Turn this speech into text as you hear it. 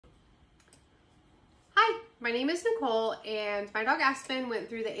My name is Nicole, and my dog Aspen went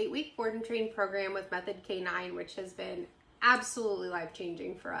through the 8-week board and train program with Method K9, which has been absolutely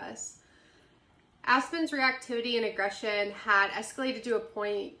life-changing for us. Aspen's reactivity and aggression had escalated to a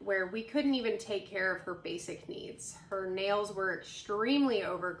point where we couldn't even take care of her basic needs. Her nails were extremely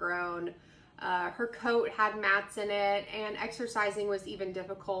overgrown, her coat had mats in it, and exercising was even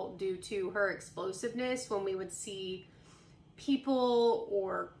difficult due to her explosiveness when we would see people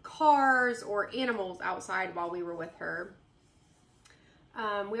or cars or animals outside while we were with her.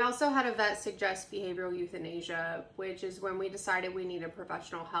 We also had a vet suggest behavioral euthanasia, which is when we decided we needed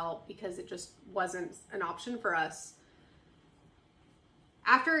professional help because it just wasn't an option for us.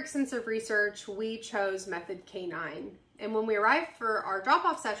 After extensive research, we chose Method K9. And when we arrived for our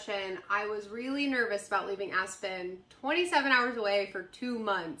drop-off session, I was really nervous about leaving Aspen 27 hours away for 2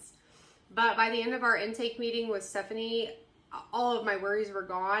 months. But by the end of our intake meeting with Stephanie, all of my worries were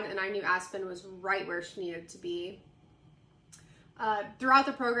gone, and I knew Aspen was right where she needed to be. Throughout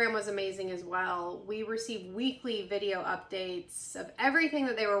the program was amazing as well. We received weekly video updates of everything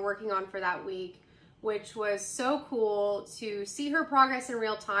that they were working on for that week, which was so cool to see her progress in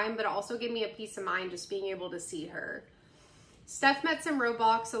real time, but also gave me a peace of mind just being able to see her. Steph met some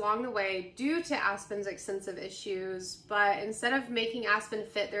roadblocks along the way due to Aspen's extensive issues, but instead of making Aspen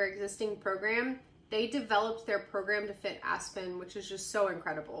fit their existing program, they developed their program to fit Aspen, which is just so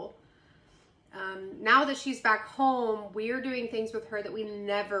incredible. Now that she's back home, we are doing things with her that we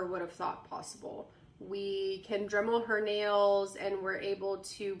never would have thought possible. We can Dremel her nails, and we're able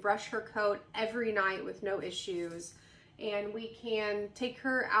to brush her coat every night with no issues. And we can take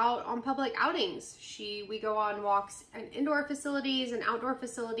her out on public outings. We go on walks in indoor facilities and outdoor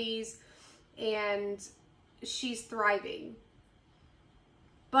facilities, and she's thriving.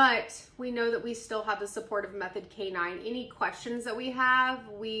 But we know that we still have the support of Method K9. Any questions that we have,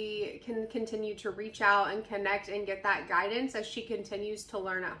 we can continue to reach out and connect and get that guidance as she continues to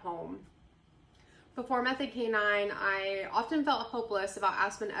learn at home. Before Method K9, I often felt hopeless about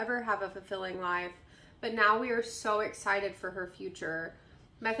Aspen ever have a fulfilling life, but now we are so excited for her future.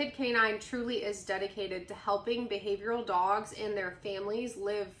 Method K9 truly is dedicated to helping behavioral dogs and their families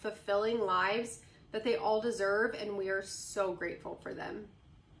live fulfilling lives that they all deserve, and we are so grateful for them.